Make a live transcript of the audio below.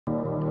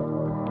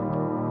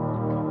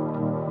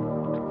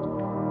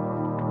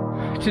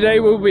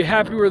Today we'll be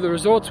happy with the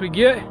results we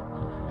get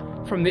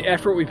from the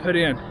effort we put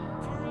in.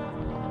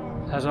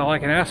 That's all I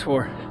can ask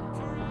for.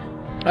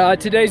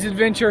 Today's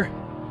adventure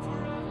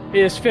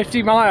is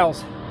 50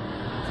 miles.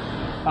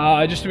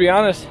 Just to be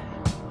honest,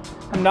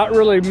 I'm not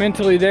really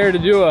mentally there to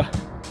do a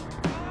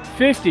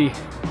 50,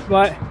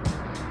 but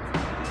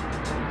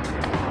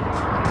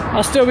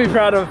I'll still be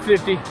proud of a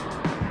 50.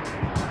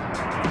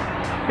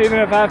 Even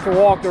if I have to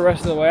walk the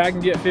rest of the way, I can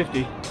get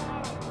 50.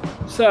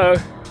 So,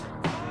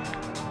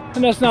 I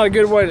know it's not a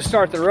good way to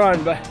start the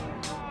run, but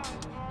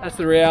that's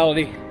the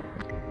reality.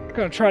 I'm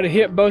gonna try to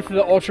hit both of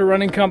the Ultra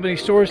Running Company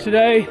stores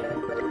today.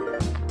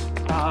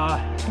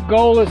 The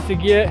goal is to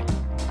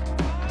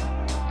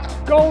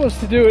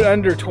do it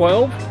under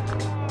 12.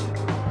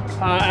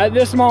 At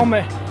this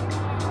moment,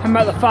 I'm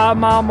at the 5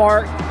 mile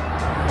mark,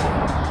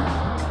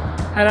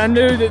 and I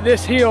knew that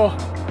this hill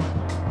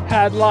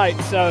had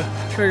lights, so I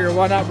figured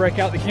why not break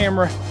out the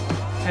camera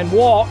and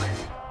walk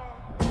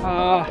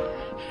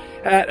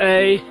at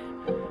a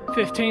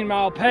 15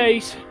 mile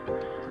pace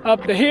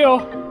up the hill,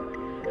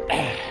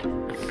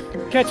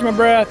 catch my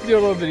breath, do a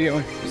little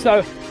videoing.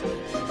 So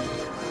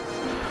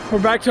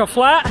we're back to a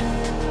flat.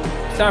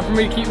 It's time for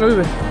me to keep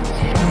moving.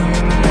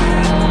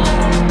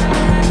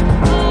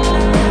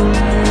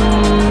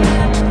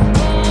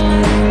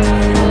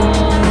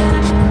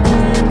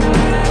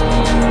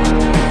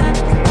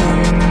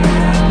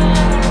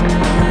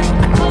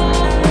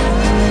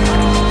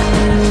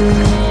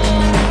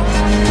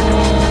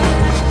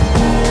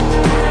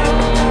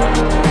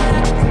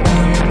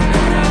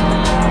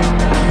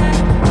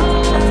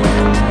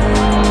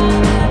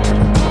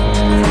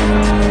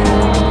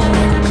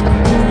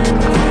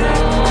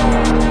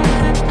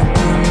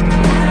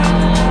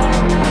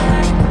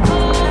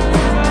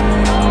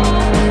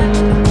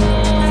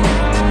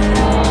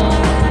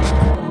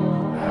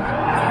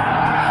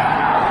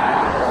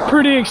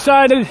 Pretty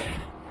excited.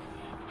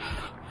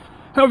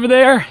 Over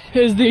there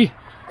is the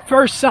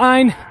first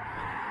sign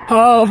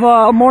of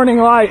morning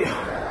light.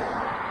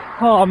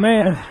 Oh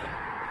man,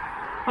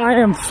 I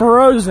am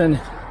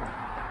frozen.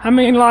 I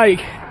mean,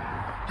 like,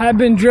 I've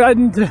been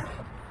dreading to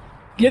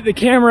get the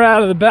camera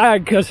out of the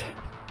bag because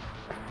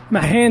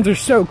my hands are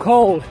so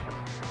cold.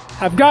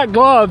 I've got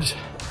gloves,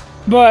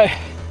 but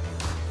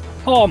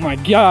oh my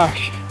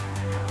gosh.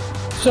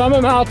 So I'm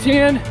at mile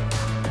 10.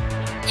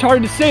 It's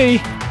hard to see,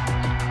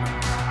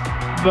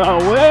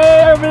 but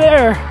way over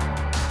there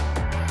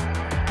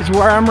is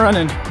where I'm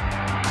running.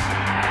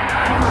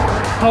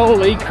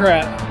 Holy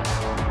crap.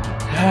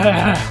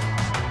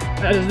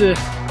 That is the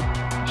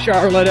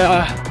Charlotte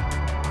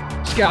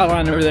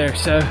skyline over there.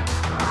 So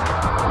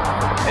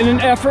in an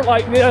effort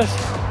like this,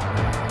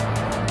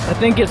 I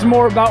think it's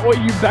more about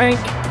what you bank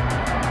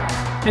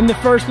in the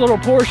first little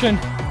portion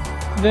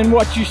than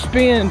what you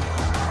spend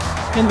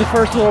in the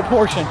first little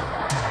portion.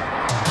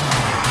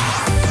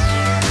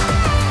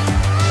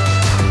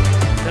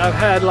 I've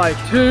had like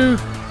 2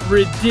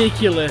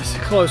 ridiculous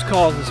close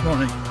calls this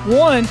morning.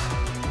 One,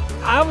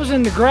 I was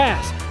in the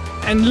grass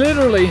and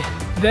literally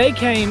they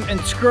came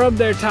and scrubbed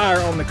their tire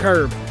on the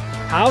curb.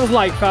 I was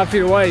like 5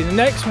 feet away. The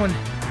next one,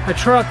 a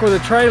truck with a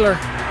trailer,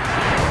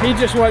 he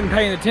just wasn't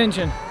paying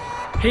attention.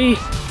 He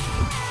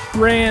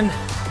ran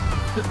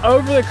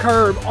over the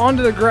curb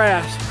onto the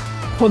grass.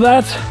 Well,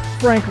 that's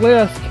Frank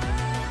Lisk,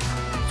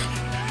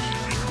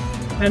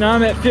 and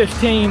I'm at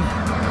 15.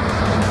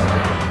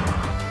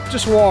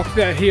 Just walked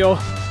that hill,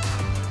 so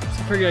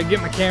I figured I'd get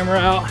my camera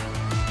out.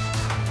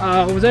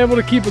 I was able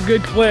to keep a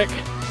good click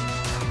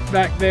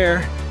back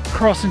there,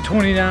 crossing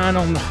 29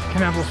 on the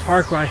Kannapolis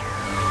Parkway.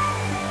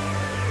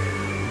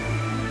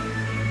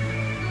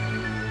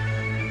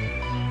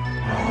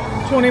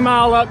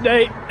 "20-mile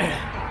update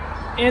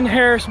in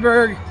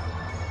Harrisburg,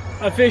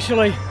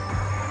 officially.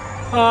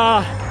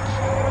 I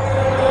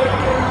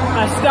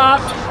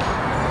stopped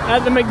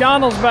at the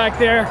McDonald's back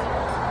there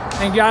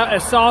and got a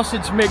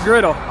sausage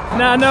McGriddle.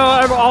 Now I know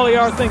all of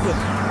y'all are thinking,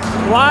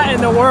 why in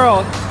the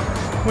world,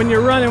 when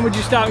you're running, would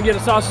you stop and get a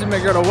sausage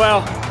McGriddle?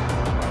 Well,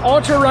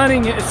 ultra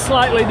running is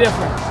slightly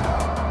different.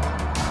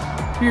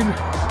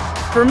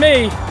 For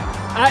me,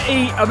 I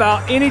eat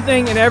about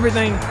anything and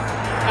everything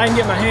I can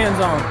get my hands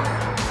on.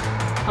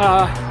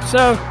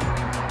 So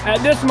at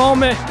this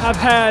moment, I've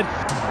had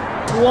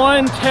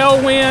 1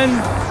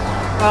 Tailwind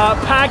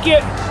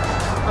packet,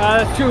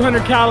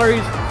 200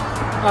 calories.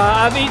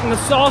 I've eaten the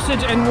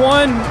sausage and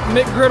 1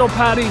 McGriddle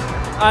patty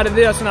out of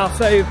this, and I'll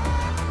save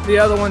the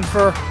other one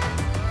for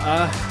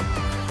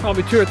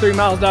probably 2 or 3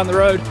 miles down the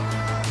road.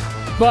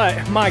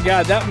 But my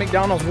God, that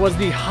McDonald's was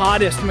the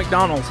hottest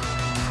McDonald's.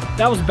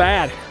 That was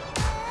bad.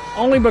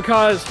 Only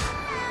because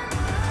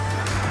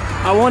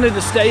I wanted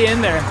to stay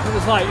in there. It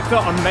was like, it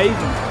felt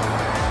amazing.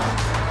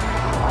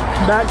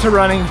 Back to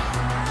running.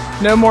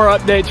 No more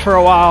updates for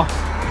a while.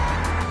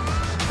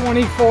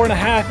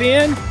 24.5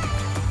 in,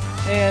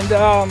 and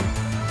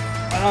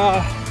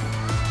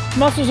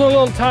muscles are a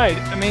little tight.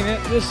 I mean,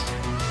 this is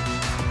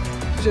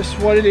just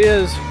what it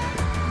is.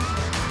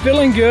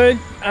 Feeling good.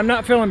 I'm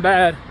not feeling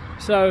bad.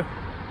 So,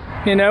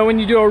 you know, when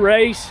you do a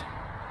race,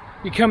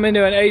 you come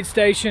into an aid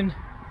station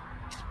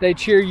They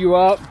cheer you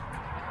up,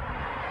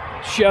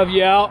 shove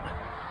you out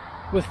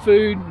with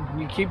food,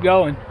 and you keep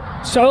going.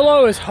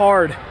 Solo is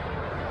hard.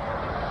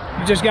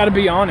 You just got to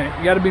be on it.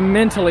 You got to be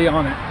mentally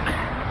on it.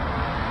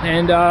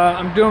 And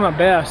I'm doing my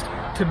best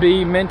to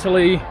be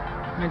mentally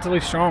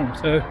strong.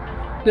 So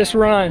this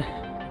run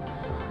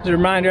is a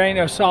reminder, I ain't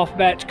no soft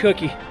batch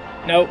cookie.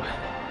 Nope,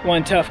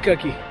 one tough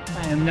cookie.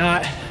 I am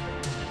not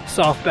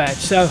soft batch.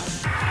 So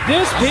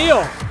this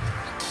hill,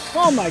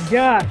 oh my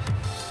gosh,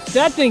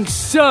 that thing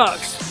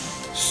sucks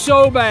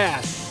so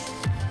bad.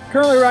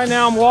 Currently right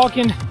now I'm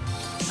walking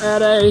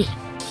at a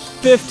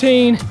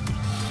 15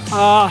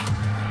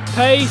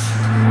 pace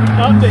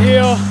up the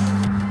hill,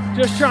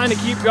 just trying to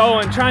keep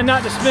going, trying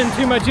not to spend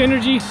too much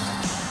energy.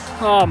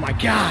 Oh my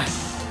God,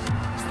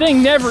 this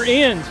thing never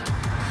ends.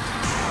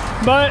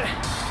 But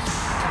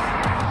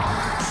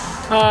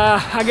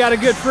I got a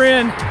good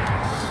friend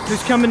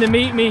who's coming to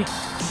meet me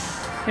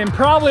in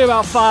probably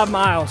about 5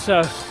 miles,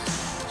 so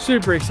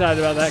super excited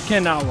about that.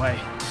 Cannot wait.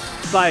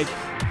 It's like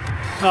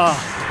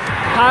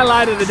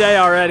highlight of the day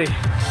already.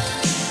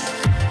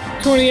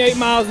 28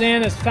 miles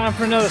in, it's time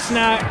for another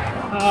snack.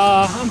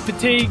 I'm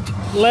fatigued.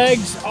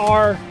 Legs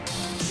are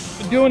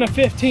doing a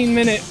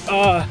 15-minute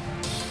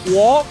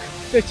walk,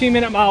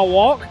 15-minute mile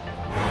walk.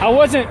 I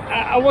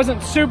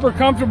wasn't super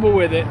comfortable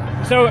with it,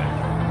 so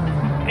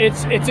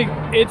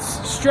it's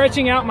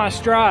stretching out my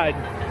stride.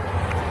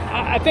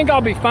 I think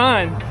I'll be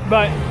fine,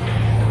 but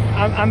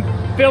I'm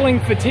feeling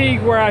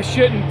fatigue where I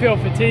shouldn't feel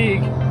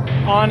fatigue,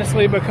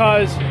 honestly,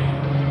 because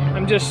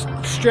I'm just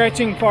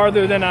stretching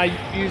farther than I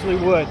usually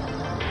would.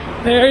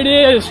 There it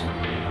is.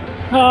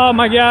 Oh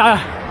my God.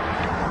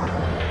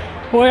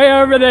 Way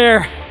over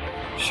there,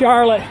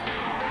 Charlotte,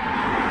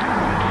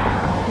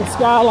 the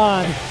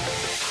skyline.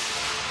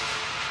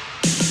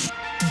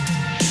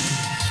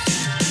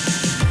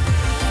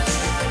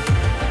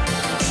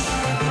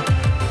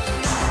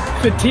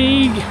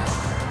 Fatigue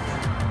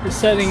is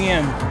setting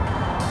in.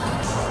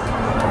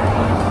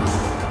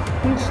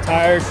 I'm just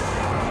tired.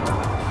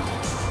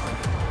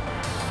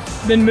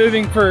 Been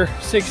moving for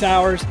 6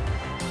 hours.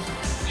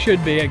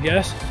 Should be, I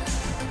guess,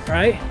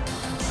 right?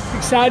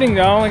 Exciting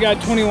though, I only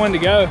got 21 to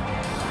go.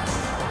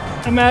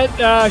 I'm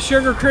at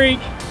Sugar Creek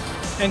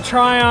and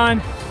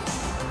Tryon,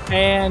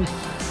 and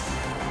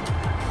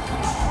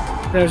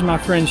there's my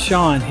friend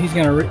Sean. He's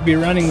gonna be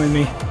running with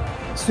me.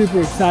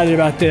 Super excited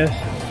about this.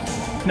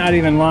 Not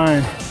even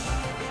lying.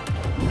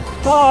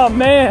 Oh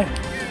man.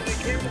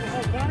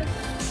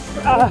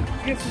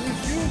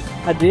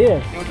 I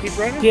did. You wanna keep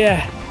running?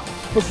 Yeah,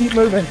 we'll keep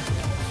moving.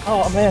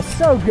 Oh man,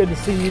 so good to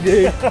see you,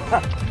 dude.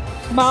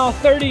 Mile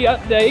 30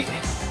 update.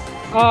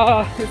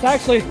 It's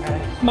actually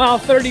mile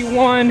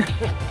 31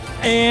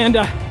 and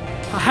a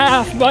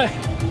half, but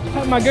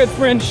my good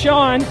friend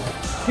Sean,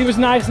 he was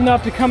nice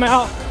enough to come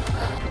out.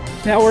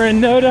 Now we're in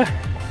Noda,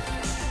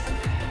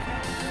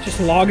 just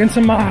logging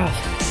some miles.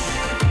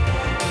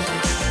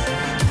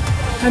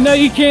 I know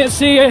you can't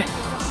see it,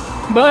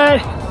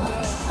 but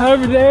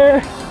over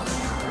there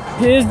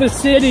is the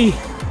city.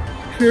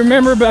 If you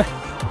remember, but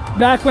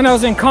back when I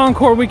was in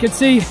Concord, we could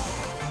see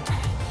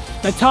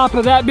the top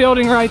of that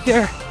building right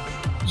there,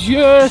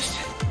 just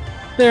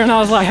there, and I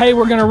was like, hey,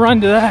 we're gonna run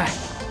to that.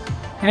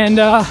 And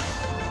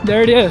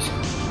there it is.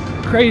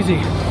 Crazy,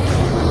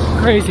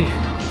 crazy.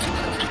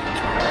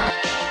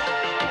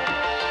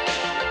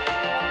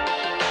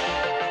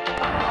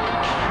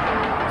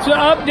 So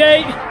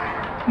update,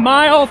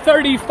 mile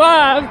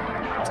 35,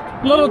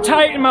 a little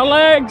tight in my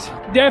legs.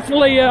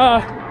 Definitely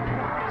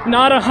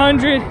not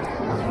 100,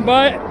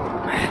 but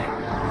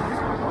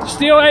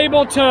still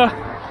able to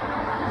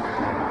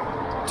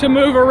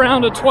move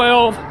around a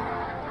 12.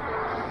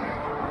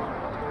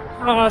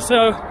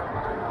 So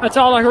that's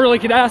all I really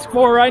could ask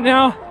for right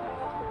now.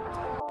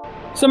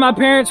 So my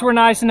parents were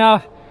nice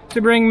enough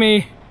to bring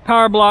me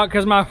power block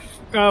because my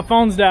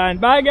phone's dying.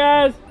 Bye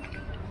guys.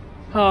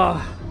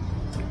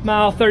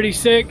 Mile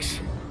 36.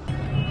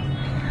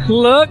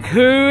 Look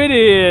who it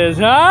is,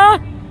 huh?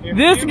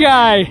 This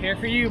guy. Here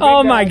for you, big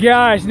oh guy. my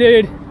gosh,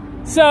 dude.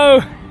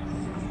 So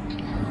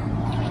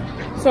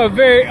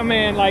very, I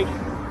mean, like,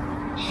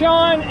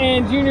 Sean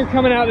and Junior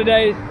coming out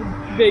today is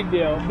big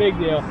deal, big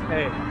deal.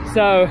 Hey.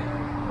 So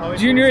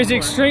Junior is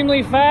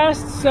extremely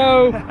fast,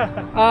 so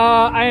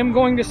I am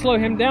going to slow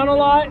him down a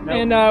lot,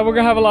 and we're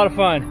gonna have a lot of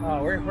fun.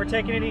 Oh, we're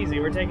taking it easy.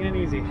 We're taking it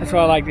easy. That's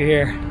what I like to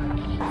hear.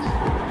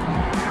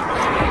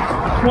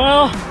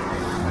 Well,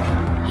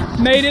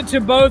 made it to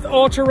both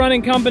ultra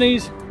running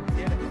companies.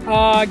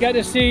 Got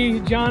to see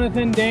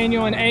Jonathan,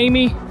 Daniel, and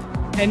Amy,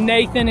 and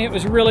Nathan. It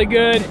was really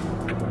good.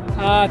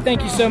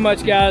 Thank you so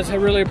much, guys. I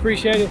really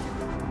appreciate it.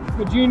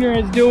 But Junior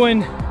is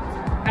doing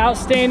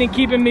outstanding,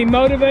 keeping me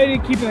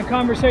motivated, keeping the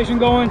conversation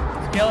going,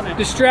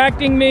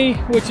 distracting me,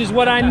 which is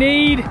what I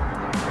need. We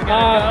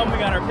got our gum, we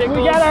got our pickles.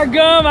 We got our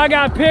gum, I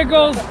got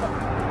pickles.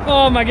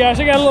 Oh my gosh,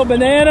 I got a little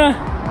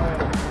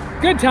banana.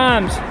 Good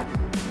times.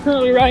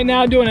 Currently right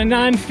now doing a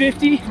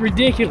 950.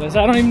 Ridiculous,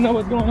 I don't even know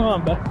what's going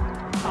on, but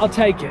I'll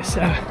take it.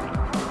 So,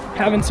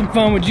 having some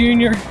fun with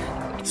Junior.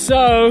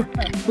 So,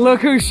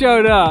 look who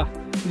showed up.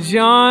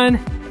 John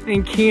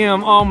and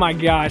Kim. Oh my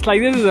gosh,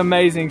 like this is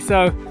amazing.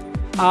 So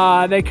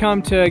they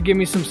come to give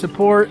me some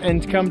support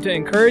and come to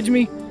encourage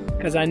me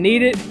because I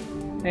need it.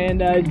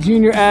 And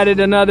Junior added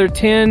another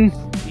 10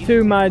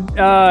 to my,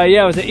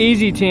 yeah, it was an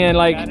easy 10.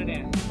 Like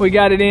we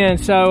got it in.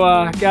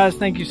 So guys,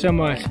 thank you so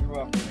much.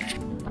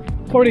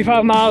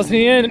 45 miles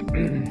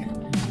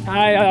in,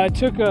 I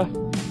took a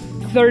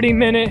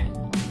 30-minute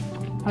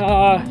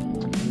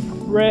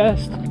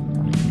rest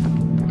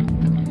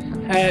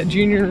at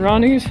Junior and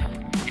Ronnie's,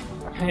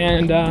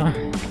 and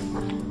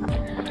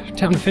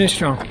time to finish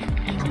strong.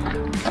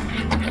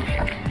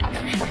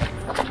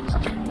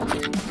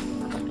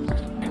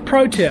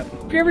 Pro tip,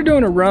 if you're ever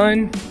doing a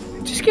run,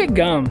 just get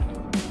gum.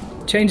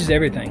 Changes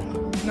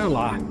everything, no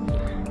lie.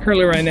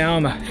 Currently right now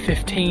I'm a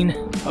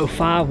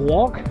 15:05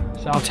 walk,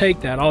 so I'll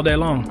take that all day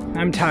long.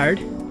 I'm tired.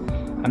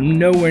 I'm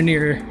nowhere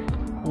near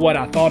what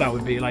I thought I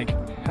would be. Like,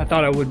 I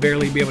thought I would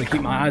barely be able to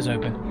keep my eyes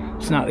open.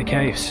 It's not the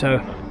case, so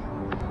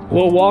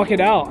we'll walk it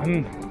out.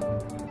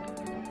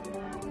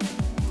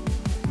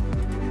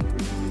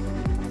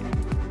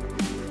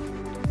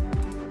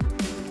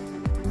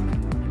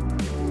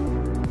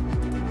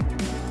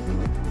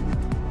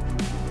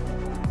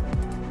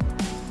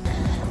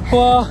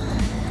 Well,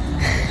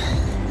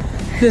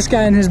 this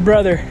guy and his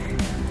brother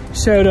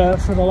showed up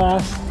for the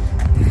last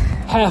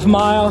half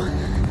mile,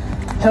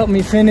 helped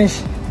me finish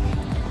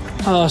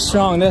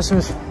strong. This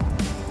was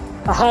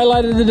a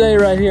highlight of the day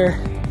right here,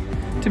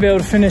 to be able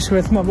to finish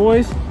with my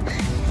boys.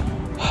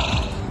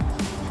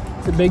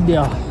 It's a big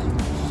deal.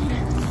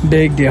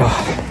 Big deal.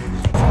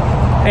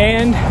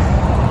 And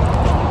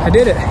I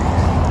did it.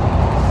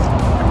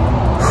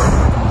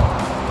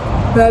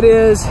 That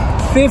is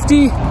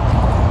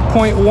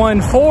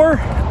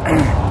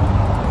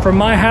 50.14 from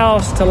my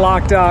house to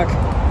Lock Dock.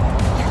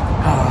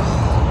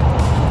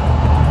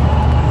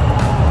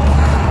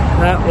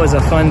 That was a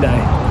fun day.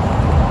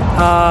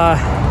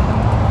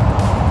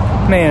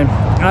 Man,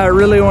 I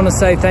really want to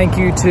say thank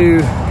you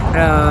to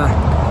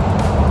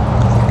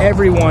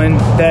everyone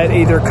that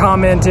either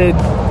commented,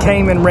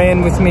 came and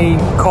ran with me,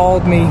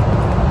 called me.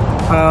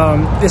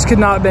 This could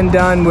not have been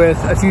done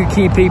with a few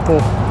key people.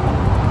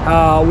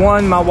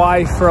 One, my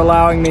wife for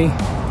allowing me.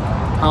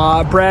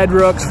 Brad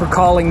Rooks for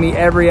calling me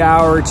every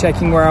hour,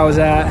 checking where I was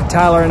at.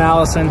 Tyler and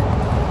Allison,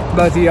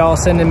 both of y'all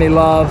sending me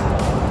love.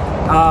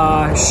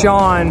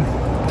 Sean,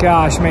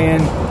 gosh,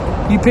 man,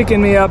 you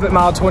picking me up at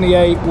mile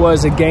 28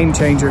 was a game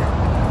changer.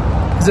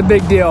 It's a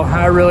big deal.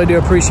 I really do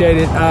appreciate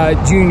it.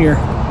 Junior,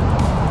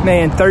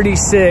 man,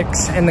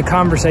 36, and the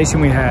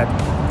conversation we had.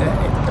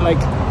 Like,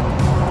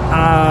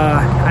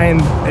 I am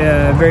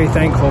very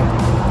thankful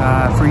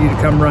for you to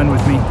come run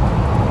with me.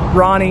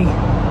 Ronnie,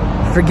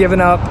 for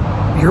giving up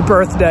your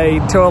birthday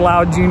to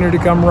allow Junior to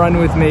come run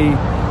with me.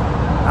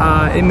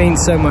 It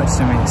means so much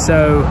to me.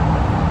 So,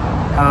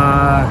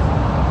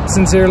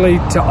 sincerely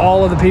to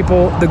all of the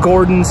people, the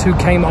Gordons who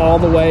came all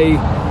the way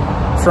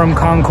from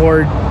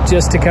Concord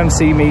just to come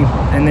see me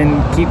and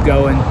then keep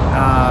going.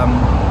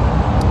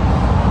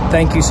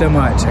 Thank you so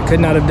much. I could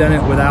not have done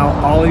it without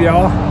all of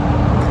y'all,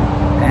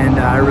 and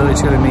I really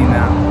truly mean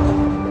that.